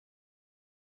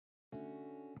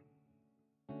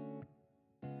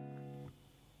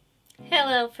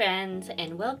Hello friends,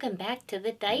 and welcome back to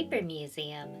the Diaper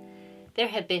Museum. There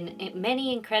have been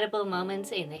many incredible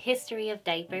moments in the history of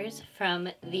diapers, from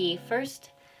the first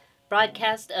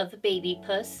broadcast of Baby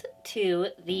Puss to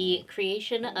the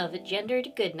creation of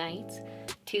gendered goodnights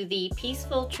to the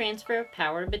peaceful transfer of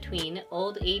power between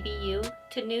old ABU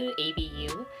to new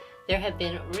ABU. There have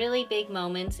been really big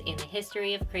moments in the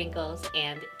history of Crinkles,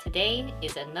 and today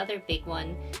is another big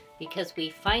one because we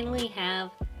finally have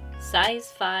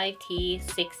size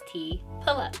 5t-6t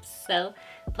pull-ups. So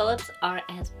pull-ups are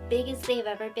as big as they've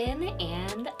ever been,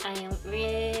 and I am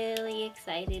really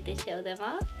excited to show them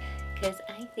off because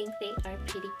I think they are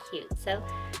pretty cute. So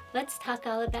let's talk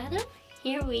all about them.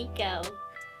 Here we go.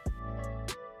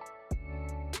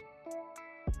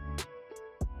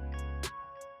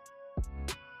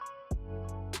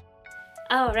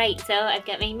 Alright, so I've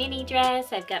got my mini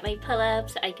dress, I've got my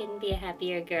pull-ups, I couldn't be a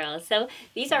happier girl. So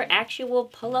these are actual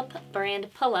pull-up brand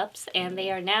pull-ups, and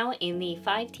they are now in the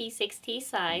 5t-6t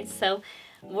size. So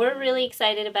we're really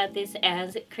excited about this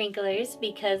as Crinklers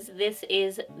because this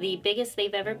is the biggest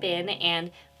they've ever been, and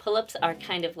pull-ups are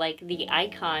kind of like the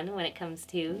icon when it comes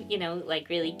to, you know, like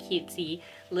really cutesy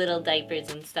little diapers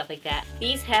and stuff like that.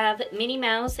 These have Minnie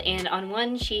Mouse, and on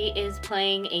one she is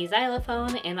playing a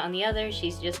xylophone, and on the other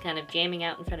she's just kind of jamming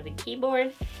out in front of a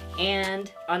keyboard.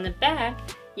 And on the back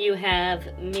you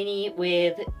have Minnie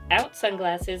without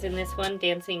sunglasses in this one,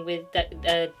 dancing with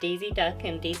Daisy Duck,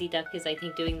 and Daisy Duck is, I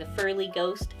think, doing the Furly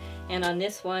Ghost. And on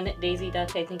this one, Daisy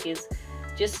Duck, I think, is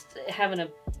just having a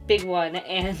big one,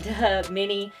 and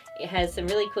Minnie has some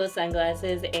really cool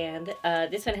sunglasses, and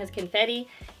this one has confetti,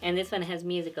 and this one has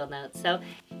musical notes.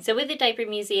 So with the Diaper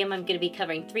Museum, I'm going to be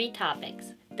covering 3 topics.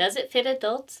 Does it fit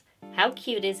adults? How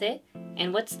cute is it?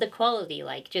 And what's the quality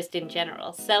like, just in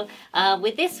general? So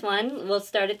with this one, we'll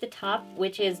start at the top,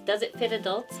 which is, does it fit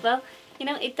adults? Well, you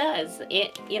know, it does.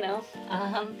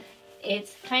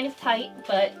 It's kind of tight,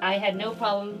 but I had no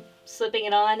problem slipping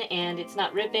it on, and it's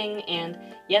not ripping. And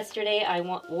yesterday I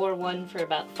wore one for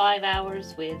about 5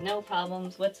 hours with no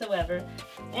problems whatsoever.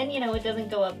 And, you know, it doesn't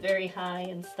go up very high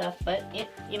and stuff, but it,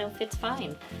 you know, fits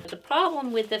fine. The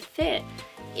problem with the fit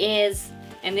is,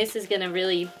 and this is gonna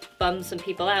really bum some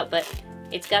people out, but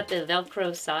it's got the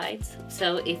Velcro sides.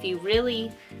 So if you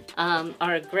really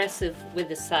are aggressive with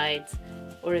the sides,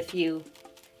 or if you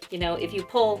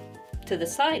pull to the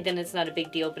side, then it's not a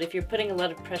big deal. But if you're putting a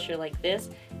lot of pressure like this,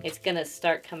 it's gonna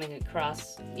start coming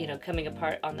across, you know, coming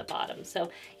apart on the bottom. So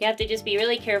you have to just be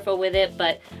really careful with it.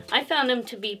 But I found them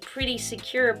to be pretty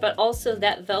secure, but also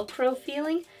that Velcro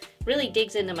feeling really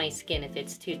digs into my skin if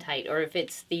it's too tight, or if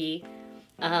it's the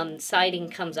siding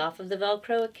comes off of the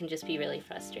Velcro, it can just be really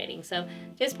frustrating. So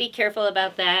just be careful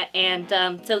about that. And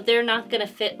so they're not gonna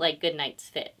fit like Goodnights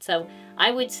fit. So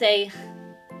I would say,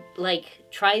 like,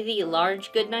 try the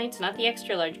large Goodnights, not the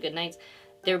extra large Goodnights.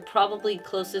 They're probably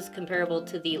closest comparable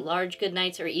to the large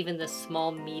Goodnights, or even the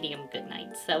small medium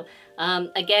Goodnights. So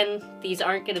again, these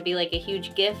aren't going to be like a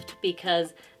huge gift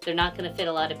because they're not going to fit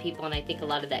a lot of people, and I think a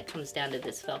lot of that comes down to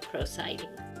this Velcro siding.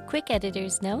 Quick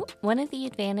editor's note, one of the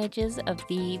advantages of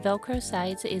the Velcro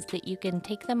sides is that you can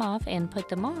take them off and put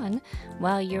them on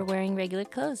while you're wearing regular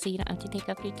clothes, so you don't have to take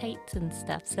off your tights and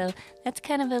stuff. So that's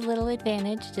kind of a little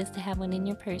advantage, just to have one in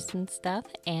your purse and stuff,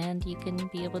 and you can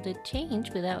be able to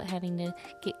change without having to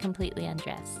get completely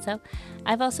undressed. So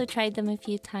I've also tried them a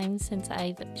few times since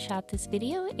I've shot this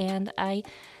video, and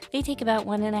they take about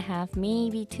 1.5,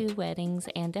 maybe 2 weddings,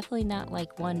 and definitely not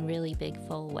like one really big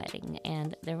full wedding,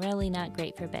 and they're really not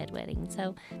great for bedwetting,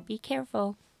 so be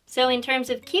careful. So in terms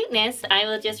of cuteness, I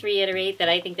will just reiterate that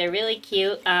I think they're really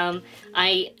cute.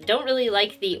 I don't really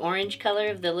like the orange color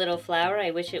of the little flower.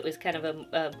 I wish it was kind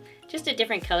of just a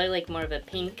different color, like more of a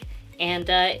pink. And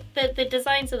the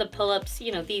designs of the pull-ups,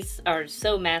 you know, these are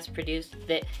so mass-produced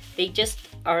that they just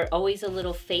are always a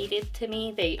little faded to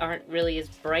me. They aren't really as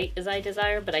bright as I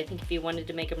desire, but I think if you wanted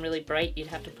to make them really bright, you'd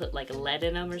have to put like lead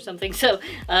in them or something. So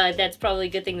that's probably a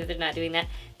good thing that they're not doing that.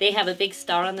 They have a big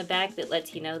star on the back that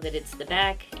lets you know that it's the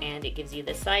back, and it gives you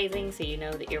the sizing so you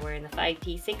know that you're wearing the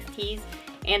 5t-6ts.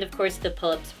 And of course the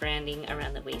pull-ups branding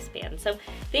around the waistband. So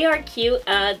they are cute,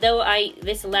 though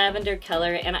this lavender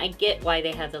color, and I get why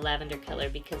they have the lavender color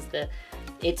because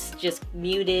it's just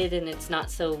muted and it's not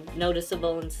so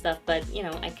noticeable and stuff, but you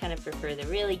know, I kind of prefer the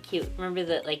really cute. Remember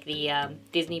the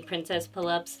Disney princess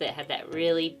pull-ups that had that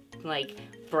really like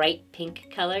bright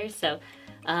pink color? So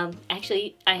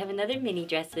actually I have another mini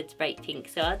dress that's bright pink,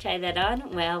 so I'll try that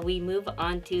on while we move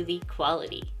on to the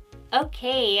quality.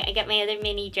 Okay, I got my other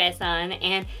mini dress on,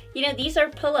 and you know, these are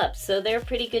pull-ups, so they're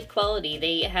pretty good quality.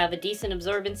 They have a decent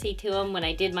absorbency to them. When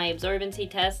I did my absorbency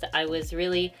test, I was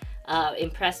really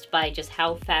impressed by just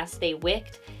how fast they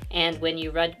wicked. And when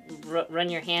you run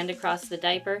your hand across the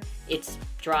diaper, it's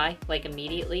dry like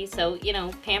immediately. So, you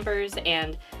know, Pampers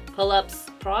and Pull-Ups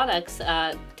products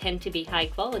tend to be high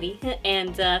quality,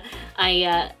 and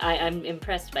I'm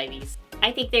impressed by these.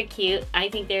 I think they're cute, I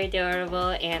think they're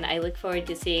adorable, and I look forward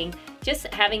to seeing, just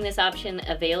having this option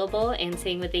available and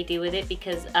seeing what they do with it,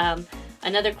 because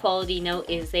another quality note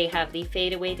is they have the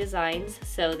fadeaway designs.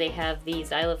 So they have the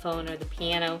xylophone or the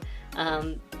piano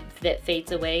that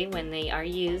fades away when they are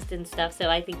used and stuff. So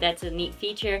I think that's a neat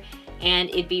feature, and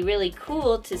it'd be really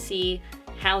cool to see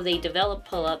how they develop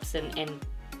pull-ups and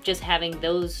just having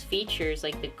those features,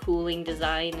 like the cooling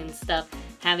design and stuff,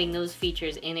 having those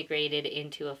features integrated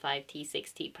into a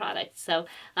 5t-6t product. So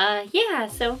yeah,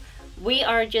 so we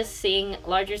are just seeing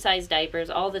larger size diapers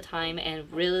all the time and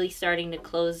really starting to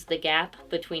close the gap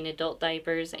between adult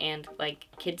diapers and like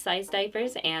kid-size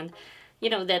diapers. And you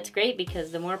know, that's great,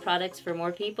 because the more products for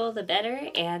more people, the better.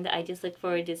 And I just look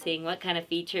forward to seeing what kind of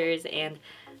features and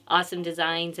awesome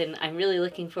designs. And I'm really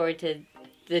looking forward to,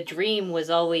 the dream was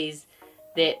always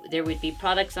that there would be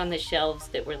products on the shelves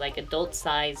that were like adult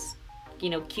size,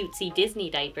 you know, cutesy Disney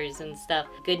diapers and stuff.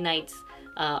 Goodnights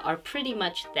are pretty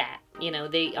much that. You know,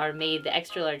 they are made, the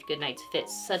extra large Goodnights fit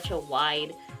such a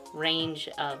wide range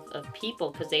of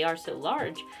people because they are so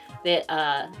large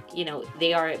that, you know,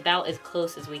 they are about as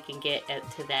close as we can get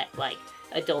to that like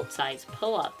adult size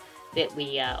pull-up that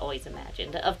we always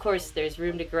imagined. Of course, there's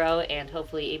room to grow, and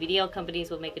hopefully ABDL companies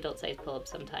will make adult size pull-ups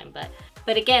sometime.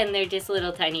 But again, they're just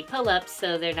little tiny pull-ups,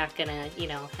 so they're not gonna, you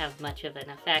know, have much of an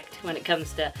effect when it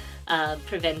comes to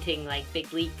preventing like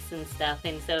big leaks and stuff.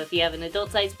 And so if you have an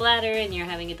adult size bladder and you're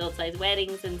having adult size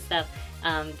weddings and stuff,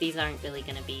 these aren't really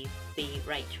gonna be the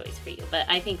right choice for you. But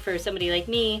I think for somebody like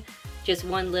me, just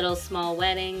one little small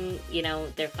wedding, you know,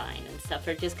 they're fine and stuff,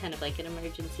 or just kind of like an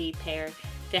emergency pair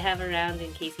to have around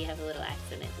in case you have a little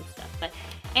accident and stuff. But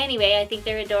anyway, I think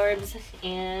they're adorbs,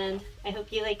 and I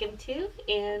hope you like them too,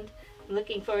 and I'm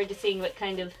looking forward to seeing what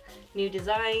kind of new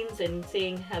designs and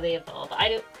seeing how they evolve.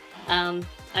 I'm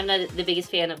not the biggest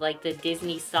fan of like the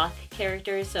Disney sock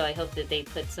characters, so I hope that they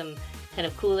put some kind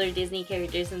of cooler Disney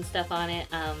characters and stuff on it.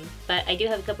 But I do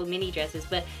have a couple mini dresses,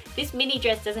 but this mini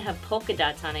dress doesn't have polka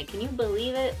dots on it. Can you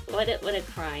believe it? What a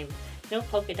crime. No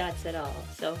polka dots at all.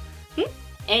 So,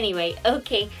 anyway,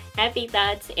 okay, happy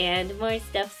thoughts and more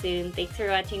stuff soon. Thanks for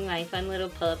watching my fun little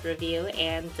pull-up review,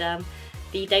 and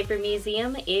the Diaper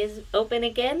Museum is open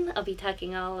again. I'll be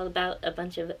talking all about a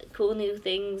bunch of cool new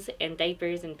things and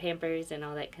diapers and Pampers and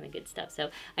all that kind of good stuff. So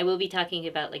I will be talking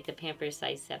about like the Pampers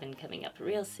size 7 coming up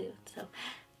real soon. So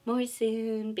more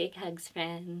soon. Big hugs,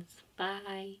 friends.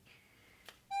 Bye.